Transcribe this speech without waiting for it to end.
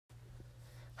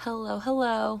Hello,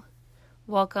 hello.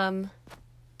 Welcome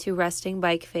to Resting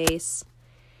Bike Face.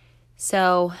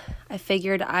 So I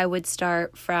figured I would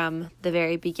start from the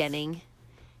very beginning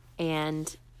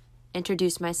and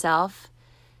introduce myself,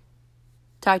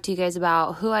 talk to you guys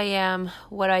about who I am,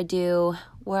 what I do,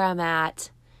 where I'm at,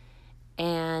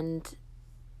 and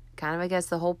kind of, I guess,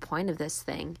 the whole point of this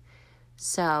thing.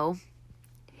 So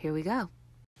here we go.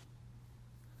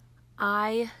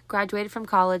 I graduated from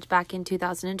college back in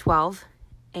 2012.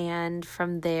 And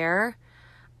from there,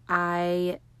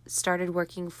 I started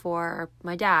working for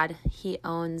my dad. He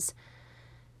owns,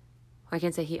 well, I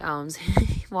can't say he owns.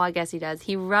 Well, I guess he does.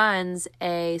 He runs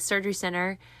a surgery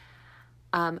center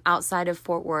outside of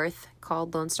Fort Worth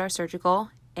called Lone Star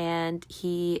Surgical. And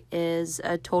he is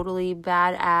a totally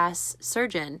badass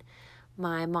surgeon.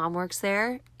 My mom works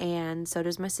there, and so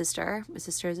does my sister. My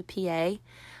sister is a PA.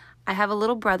 I have a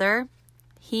little brother.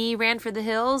 He ran for the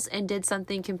hills and did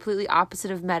something completely opposite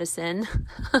of medicine.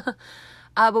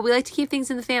 But we like to keep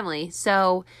things in the family.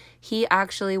 So he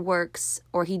actually works,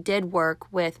 or he did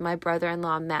work with my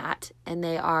brother-in-law, Matt, and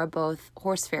they are both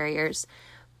horse farriers.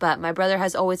 But my brother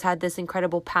has always had this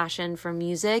incredible passion for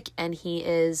music, and he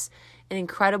is an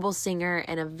incredible singer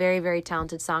and a very, very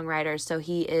talented songwriter. So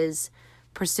he is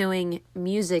pursuing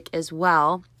music as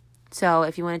well. So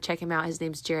if you want to check him out, his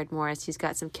name's Jared Morris. He's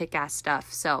got some kick-ass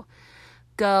stuff. So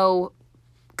go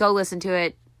listen to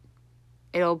it.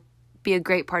 It'll be a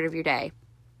great part of your day.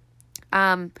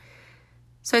 So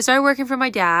I started working for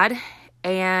my dad,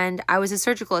 and I was a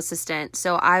surgical assistant.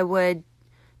 So I would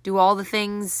do all the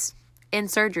things in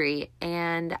surgery,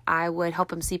 and I would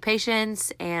help him see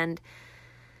patients. And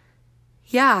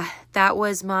yeah, that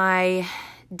was my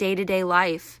day-to-day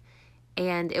life.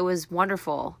 And it was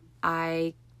wonderful.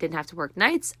 I didn't have to work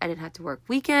nights. I didn't have to work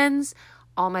weekends.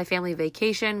 All my family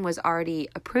vacation was already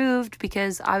approved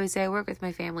because obviously I work with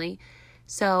my family.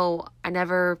 So I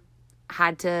never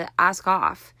had to ask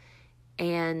off.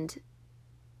 And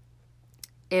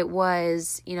it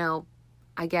was,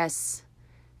 I guess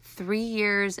 3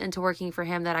 years into working for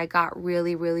him that I got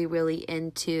really, really, really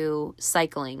into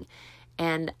cycling.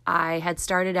 And I had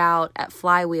started out at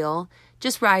Flywheel,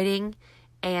 just riding,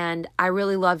 and I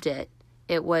really loved it.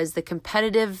 It was the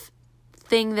competitive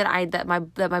thing that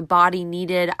my body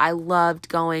needed. I loved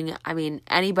going. I mean,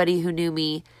 anybody who knew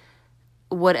me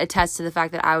would attest to the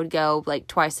fact that I would go like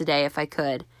twice a day if I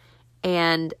could.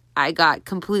 And I got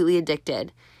completely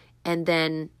addicted. And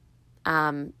then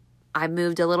I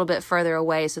moved a little bit further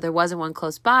away, so there wasn't one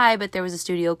close by, but there was a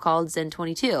studio called Zen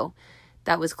 22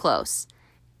 that was close.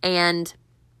 And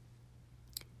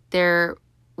there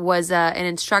was an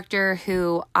instructor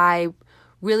who I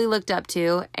really looked up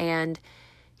to, and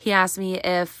he asked me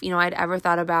if, I'd ever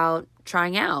thought about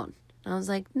trying out. And I was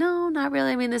like, no, not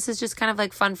really. I mean, this is just kind of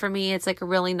like fun for me. It's like a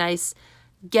really nice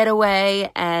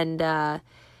getaway, and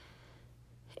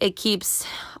it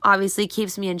obviously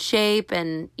keeps me in shape.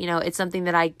 And, it's something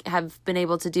that I have been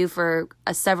able to do for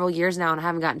several years now, and I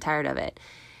haven't gotten tired of it.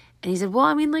 And he said, well,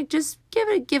 I mean, like, just give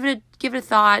it a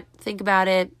thought, think about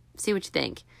it, see what you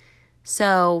think.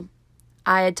 So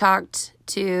I had talked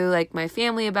to like my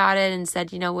family about it and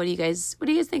said, what do you guys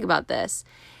think about this?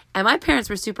 And my parents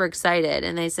were super excited,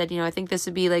 and they said, I think this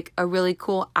would be like a really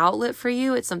cool outlet for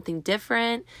you. It's something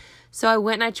different. So I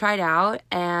went and I tried out,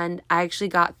 and I actually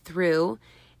got through,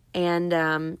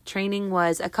 and training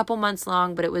was a couple months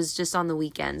long, but it was just on the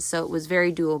weekends. So it was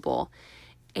very doable.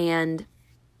 And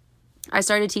I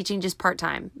started teaching just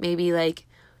part-time, maybe like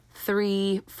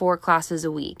 3-4 classes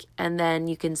a week. And then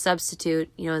you can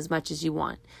substitute, as much as you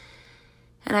want.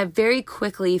 And I very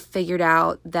quickly figured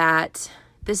out that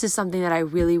this is something that I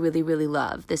really, really, really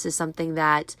love. This is something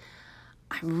that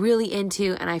I'm really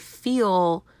into, and I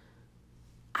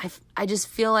just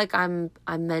feel like I'm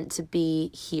meant to be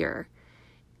here.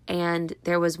 And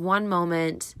there was one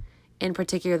moment in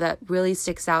particular that really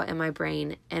sticks out in my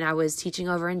brain. And I was teaching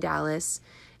over in Dallas,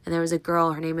 and there was a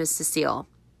girl, her name is Cecile.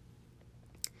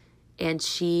 And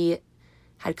she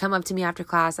had come up to me after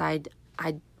class. I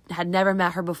had never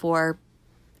met her before.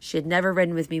 She had never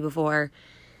ridden with me before.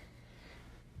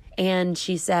 And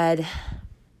she said,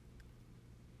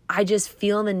 I just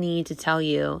feel the need to tell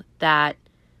you that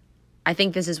I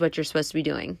think this is what you're supposed to be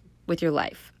doing with your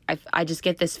life. I just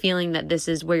get this feeling that this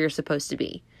is where you're supposed to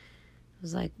be. I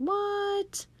was like,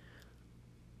 what?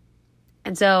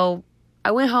 And so I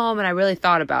went home and I really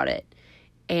thought about it.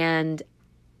 And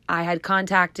I had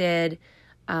contacted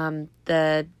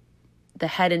the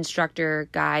head instructor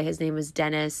guy. His name was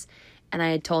Dennis. And I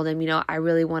had told him, I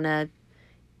really want to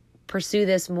pursue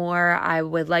this more. I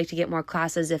would like to get more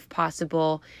classes if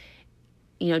possible.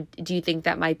 Do you think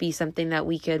that might be something that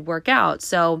we could work out?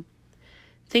 So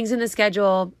things in the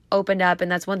schedule opened up.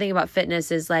 And that's one thing about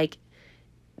fitness is like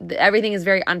everything is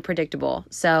very unpredictable.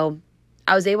 So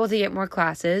I was able to get more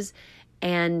classes,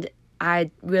 and I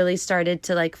really started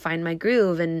to like find my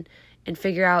groove and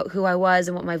figure out who I was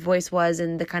and what my voice was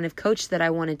and the kind of coach that I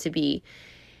wanted to be.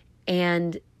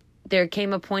 And there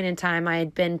came a point in time, I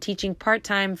had been teaching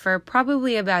part-time for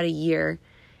probably about a year.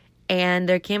 And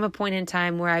there came a point in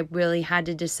time where I really had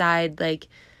to decide, like,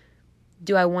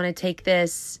 do I want to take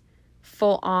this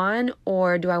full on,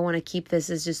 or do I want to keep this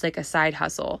as just like a side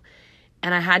hustle?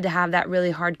 And I had to have that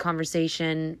really hard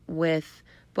conversation with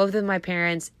both of my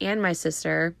parents and my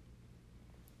sister.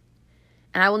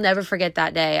 And I will never forget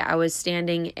that day. I was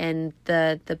standing in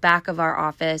the back of our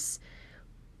office,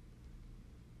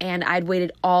 and I'd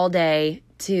waited all day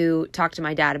to talk to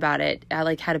my dad about it. I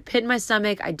like had a pit in my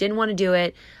stomach. I didn't want to do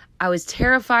it. I was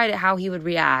terrified at how he would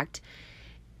react.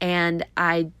 And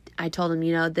I told him,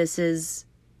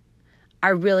 I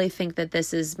really think that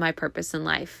this is my purpose in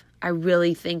life. I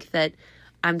really think that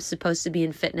I'm supposed to be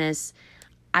in fitness.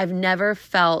 I've never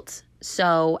felt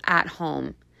so at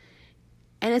home.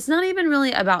 And it's not even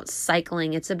really about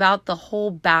cycling. It's about the whole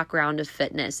background of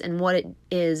fitness and what it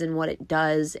is and what it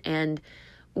does and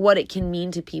what it can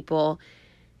mean to people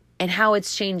and how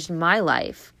it's changed my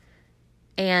life.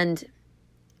 And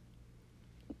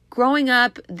growing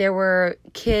up, there were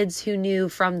kids who knew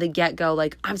from the get-go,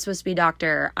 like, I'm supposed to be a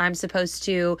doctor, I'm supposed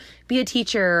to be a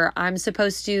teacher, I'm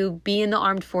supposed to be in the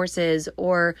armed forces,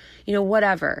 or,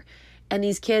 whatever. And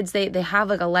these kids, they have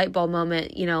like a light bulb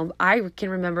moment. I can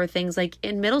remember things like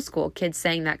in middle school, kids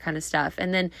saying that kind of stuff.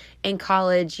 And then in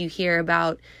college, you hear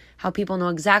about how people know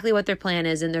exactly what their plan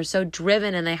is, and they're so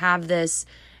driven, and they have this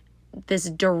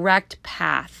direct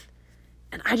path.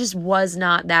 And I just was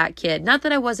not that kid. Not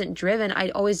that I wasn't driven.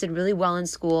 I always did really well in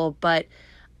school, but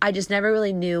I just never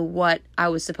really knew what I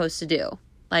was supposed to do.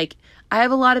 Like, I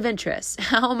have a lot of interests.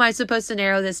 How am I supposed to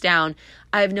narrow this down?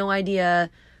 I have no idea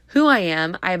who I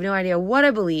am. I have no idea what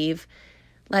I believe.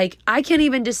 Like, I can't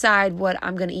even decide what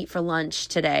I'm going to eat for lunch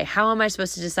today. How am I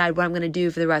supposed to decide what I'm going to do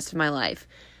for the rest of my life?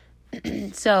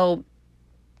 So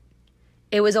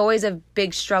it was always a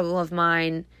big struggle of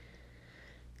mine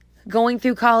going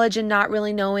through college and not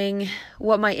really knowing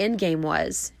what my end game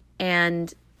was.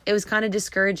 And it was kind of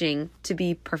discouraging, to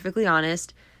be perfectly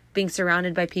honest, being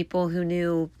surrounded by people who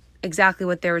knew exactly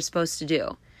what they were supposed to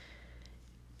do.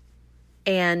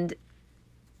 And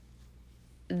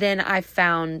then I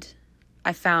found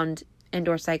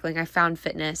indoor cycling. I found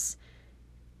fitness,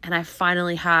 and I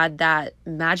finally had that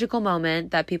magical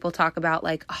moment that people talk about,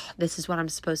 like, oh, this is what I'm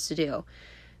supposed to do.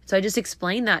 So I just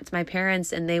explained that to my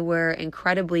parents, and they were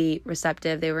incredibly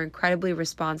receptive. They were incredibly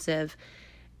responsive.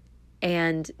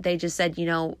 And they just said,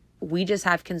 we just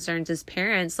have concerns as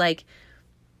parents, like,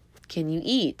 can you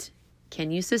eat?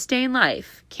 Can you sustain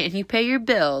life? Can you pay your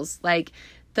bills? Like,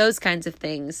 those kinds of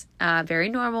things. Very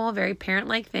normal, very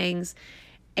parent-like things.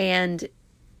 And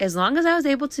as long as I was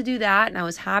able to do that and I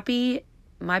was happy,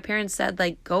 my parents said,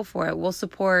 like, go for it. We'll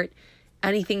support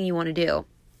anything you want to do.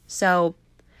 So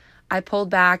I pulled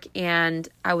back, and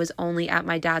I was only at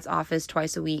my dad's office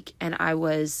twice a week, and I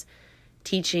was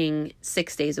teaching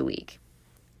 6 days a week.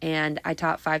 And I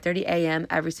taught 5:30 a.m.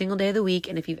 every single day of the week.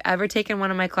 And if you've ever taken one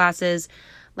of my classes,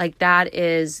 like,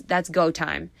 that's go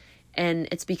time. And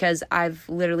it's because I've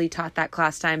literally taught that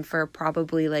class time for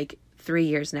probably like 3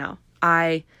 years now.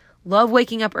 I love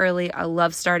waking up early. I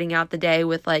love starting out the day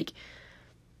with like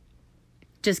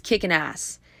just kicking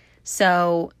ass.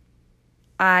 So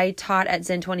I taught at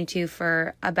Zen 22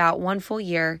 for about 1 full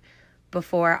year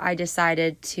before I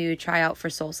decided to try out for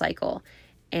SoulCycle.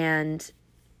 And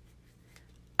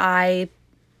I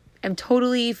am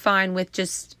totally fine with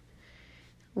just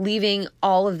leaving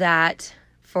all of that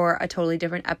for a totally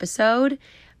different episode.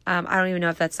 I don't even know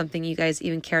if that's something you guys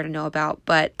even care to know about,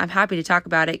 but I'm happy to talk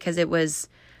about it because it was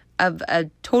a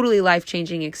totally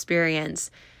life-changing experience.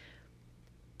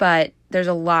 But there's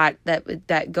a lot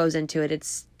that goes into it.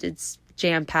 It's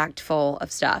jam-packed full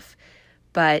of stuff.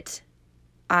 But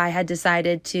I had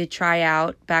decided to try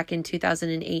out back in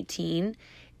 2018,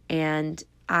 and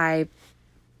I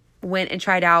went and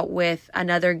tried out with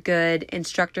another good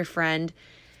instructor friend,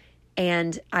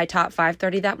 and I taught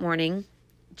 5:30 that morning,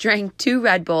 drank 2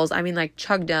 Red Bulls,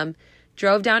 chugged them,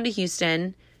 drove down to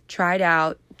Houston, tried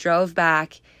out, drove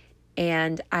back,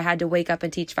 and I had to wake up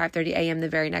and teach 5:30 a.m. the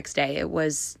very next day. It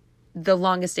was the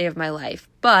longest day of my life,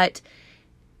 but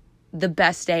the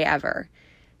best day ever.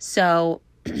 So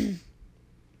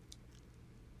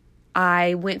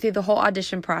I went through the whole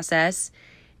audition process,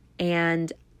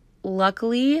 and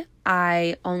luckily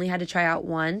I only had to try out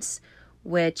once,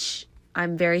 which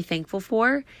I'm very thankful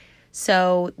for.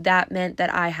 So that meant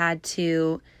that I had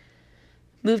to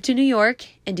move to New York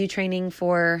and do training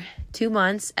for 2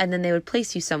 months, and then they would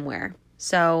place you somewhere.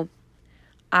 So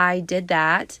I did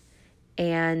that.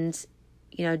 And,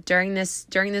 during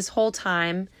this whole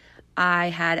time, I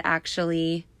had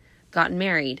actually gotten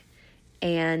married.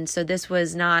 And so this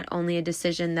was not only a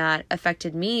decision that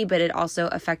affected me, but it also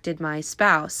affected my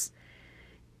spouse.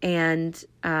 And,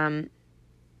 that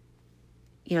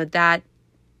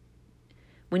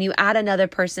when you add another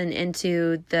person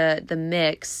into the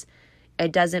mix,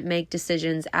 it doesn't make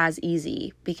decisions as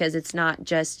easy because it's not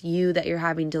just you that you're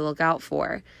having to look out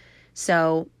for.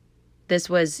 So this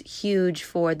was huge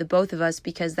for the both of us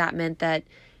because that meant that,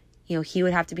 he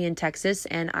would have to be in Texas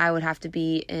and I would have to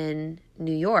be in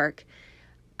New York.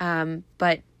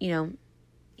 But,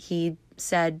 he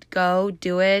said, go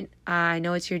do it. I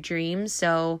know it's your dream,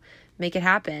 so make it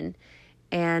happen.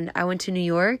 And I went to New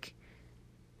York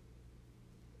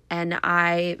and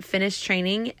I finished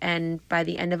training. And by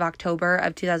the end of October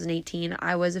of 2018,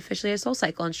 I was officially a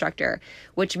SoulCycle instructor,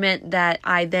 which meant that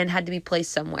I then had to be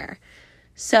placed somewhere.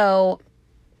 So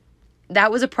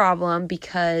that was a problem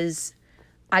because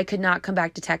I could not come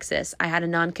back to Texas. I had a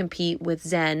non-compete with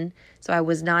Zen, so I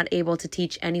was not able to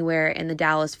teach anywhere in the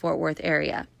Dallas-Fort Worth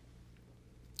area.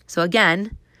 So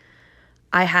again,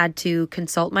 I had to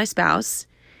consult my spouse,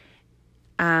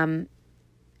 and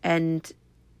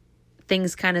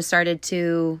things kind of started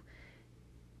to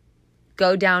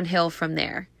go downhill from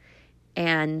there.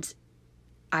 And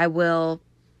I will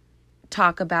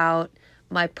talk about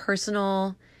my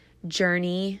personal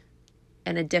journey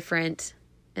in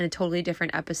a totally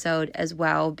different episode as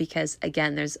well, because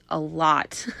again, there's a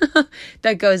lot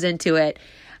that goes into it.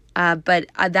 But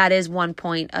that is one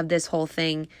point of this whole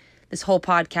thing, this whole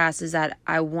podcast, is that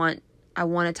I want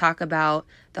to talk about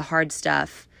the hard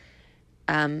stuff,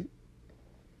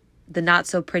 the not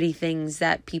so pretty things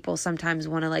that people sometimes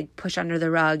want to push under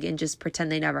the rug and just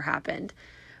pretend they never happened.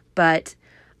 But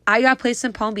I got placed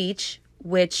in Palm Beach,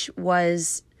 which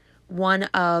was one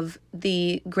of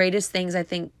the greatest things I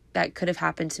think that could have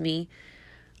happened to me.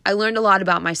 I learned a lot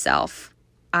about myself.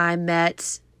 I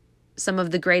met some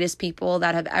of the greatest people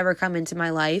that have ever come into my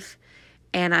life,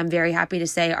 and I'm very happy to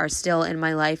say are still in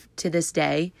my life to this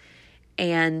day.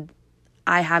 And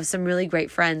I have some really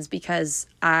great friends because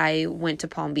I went to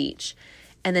Palm Beach.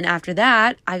 And then after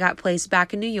that, I got placed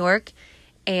back in New York,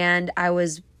 and I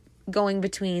was going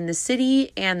between the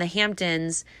city and the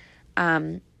Hamptons,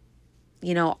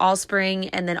 all spring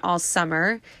and then all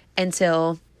summer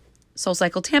until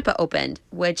SoulCycle Tampa opened,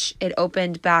 which it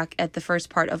opened back at the first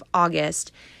part of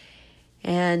August.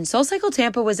 And SoulCycle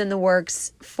Tampa was in the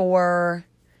works for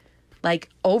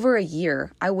over a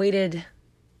year. I waited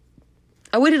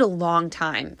a long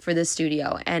time for this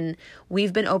studio, and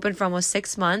we've been open for almost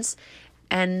 6 months,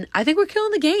 and I think we're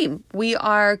killing the game. We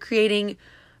are creating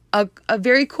a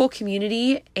very cool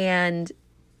community, and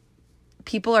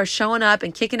people are showing up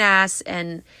and kicking ass,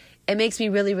 and it makes me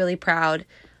really, really proud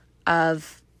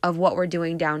of what we're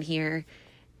doing down here.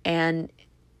 And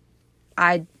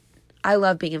I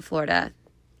love being in Florida.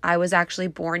 I was actually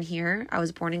born here. I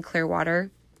was born in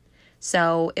Clearwater.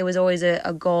 So it was always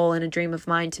a goal and a dream of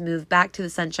mine to move back to the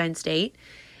Sunshine State.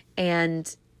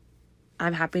 And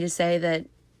I'm happy to say that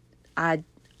I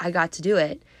got to do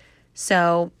it.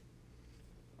 So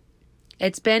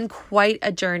it's been quite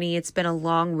a journey. It's been a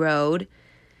long road.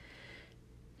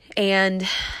 And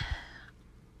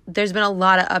there's been a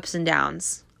lot of ups and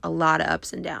downs.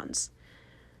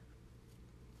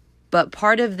 But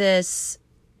part of this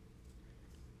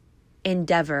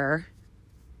endeavor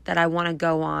that I want to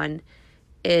go on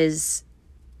is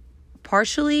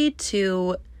partially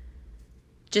to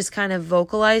just kind of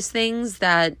vocalize things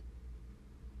that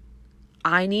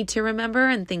I need to remember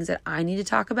and things that I need to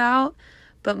talk about,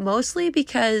 but mostly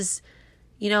because,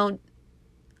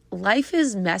 life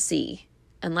is messy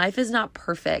and life is not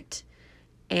perfect,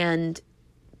 and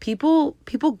people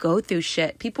go through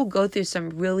shit. People go through some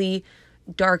really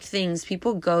dark things.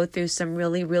 People go through some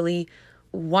really, really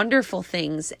wonderful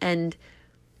things, and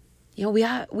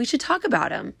we should talk about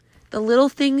them. The little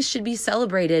things should be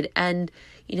celebrated, and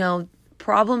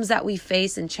problems that we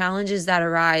face and challenges that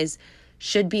arise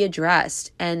should be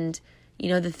addressed. And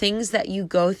the things that you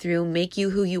go through make you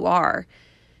who you are.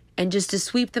 And just to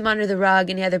sweep them under the rug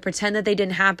and either pretend that they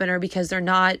didn't happen, or because they're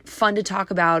not fun to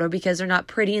talk about, or because they're not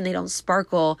pretty and they don't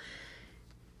sparkle,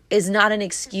 is not an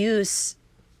excuse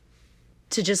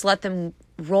to just let them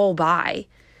roll by.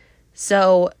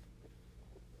 So,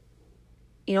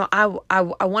 I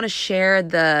want to share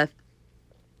the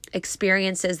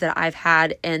experiences that I've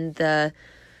had and the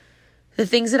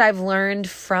things that I've learned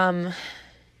from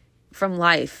from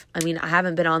life. I mean, I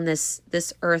haven't been on this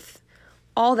earth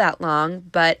all that long,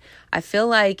 but I feel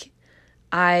like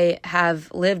I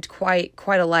have lived quite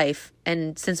a life.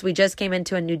 And since we just came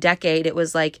into a new decade, it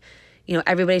was like,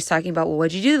 everybody's talking about, well,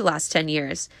 what'd you do the last 10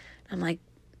 years? I'm like,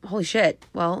 holy shit.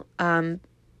 Well,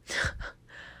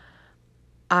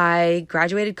 I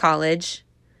graduated college.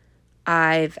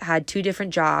 I've had 2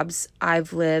 different jobs.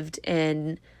 I've lived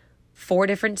in 4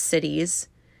 different cities.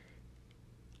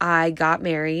 I got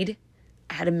married.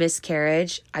 I had a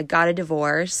miscarriage. I got a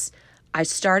divorce. I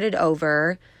started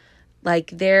over.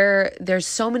 Like there's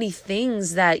so many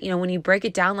things that, when you break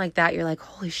it down like that, you're like,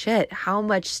 holy shit, how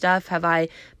much stuff have I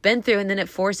been through? And then it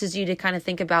forces you to kind of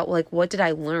think about, like, what did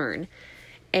I learn?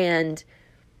 And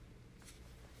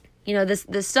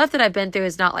the stuff that I've been through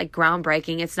is not like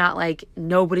groundbreaking. It's not like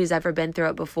nobody's ever been through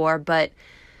it before, but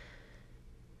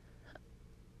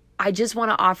I just want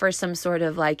to offer some sort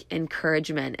of like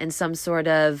encouragement and some sort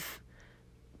of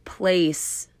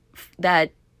place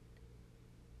that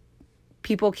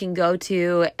people can go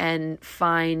to and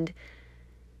find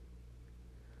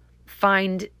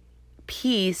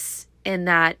peace in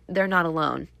that they're not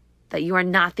alone. That you are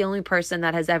not the only person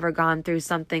that has ever gone through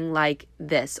something like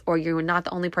this, or you're not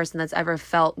the only person that's ever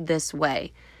felt this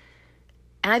way.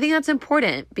 And I think that's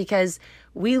important because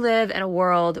we live in a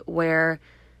world where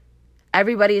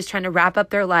everybody is trying to wrap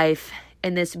up their life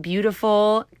in this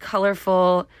beautiful,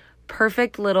 colorful,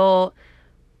 perfect little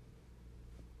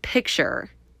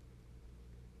picture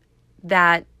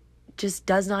that just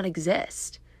does not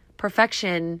exist.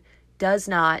 Perfection does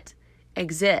not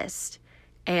exist.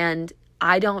 And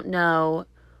I don't know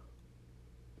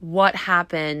what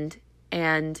happened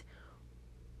and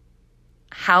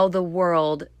how the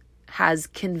world has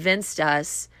convinced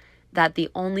us that the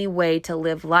only way to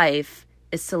live life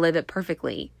is to live it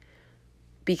perfectly.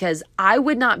 Because I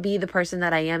would not be the person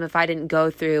that I am if I didn't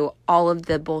go through all of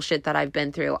the bullshit that I've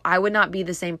been through. I would not be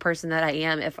the same person that I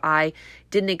am if I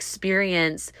didn't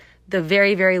experience the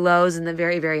very, very lows and the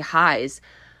very, very highs.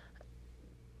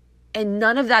 And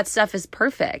none of that stuff is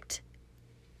perfect.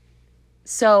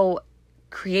 So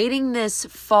creating this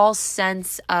false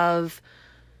sense of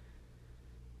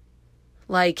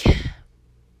like,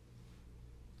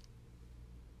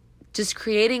 just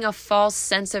creating a false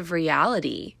sense of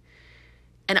reality.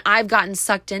 And I've gotten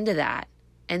sucked into that.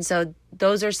 And so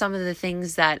those are some of the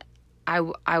things that I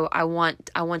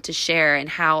want to share, and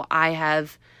how I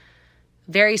have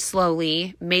very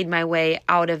slowly made my way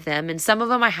out of them. And some of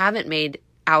them I haven't made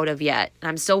out of yet.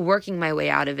 I'm still working my way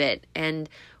out of it. And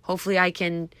hopefully I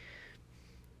can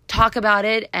talk about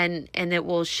it and it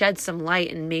will shed some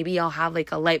light, and maybe I'll have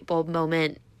like a light bulb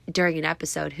moment during an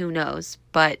episode. Who knows?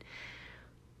 But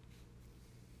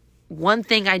one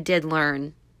thing I did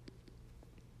learn,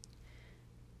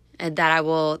 and that I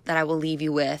will leave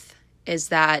you with, is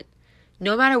that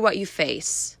no matter what you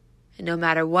face, and no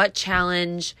matter what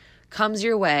challenge comes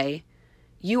your way,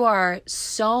 you are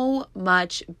so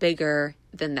much bigger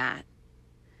than that.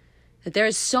 That there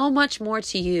is so much more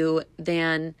to you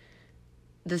than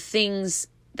the things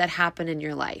that happen in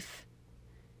your life.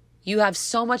 You have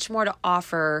so much more to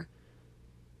offer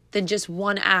than just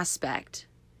one aspect.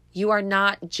 You are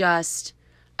not just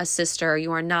a sister.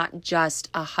 You are not just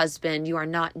a husband. You are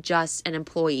not just an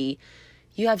employee.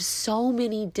 You have so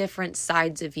many different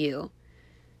sides of you.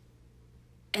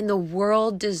 And the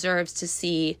world deserves to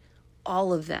see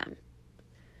all of them.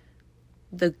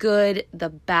 The good, the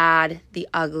bad, the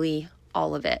ugly,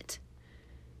 all of it.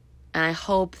 And I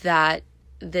hope that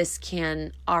this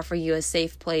can offer you a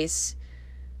safe place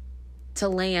to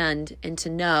land and to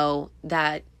know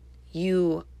that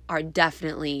you are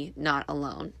definitely not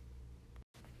alone.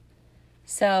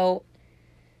 So,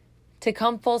 to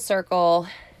come full circle,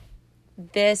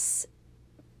 this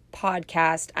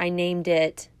podcast, I named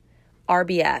it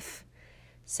RBF.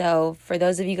 So, for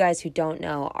those of you guys who don't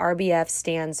know, RBF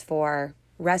stands for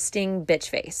resting bitch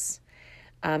face.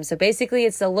 So basically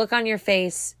it's the look on your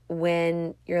face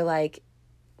when you're like,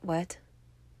 what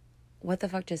the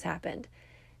fuck just happened?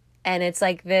 And it's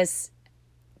like this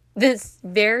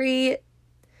very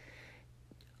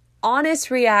honest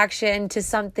reaction to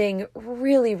something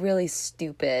really, really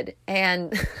stupid.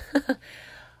 And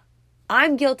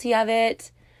I'm guilty of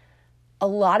it. A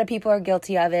lot of people are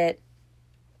guilty of it.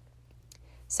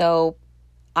 So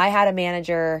I had a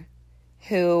manager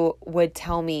who would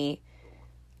tell me,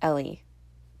 Ellie,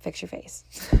 fix your face.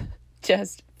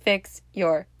 Just fix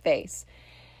your face.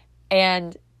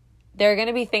 And there are going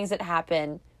to be things that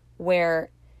happen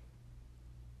where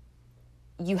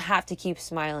you have to keep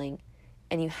smiling,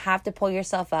 and you have to pull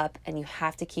yourself up, and you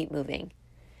have to keep moving.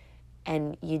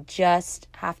 And you just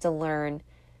have to learn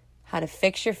how to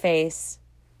fix your face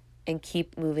and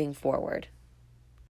keep moving forward.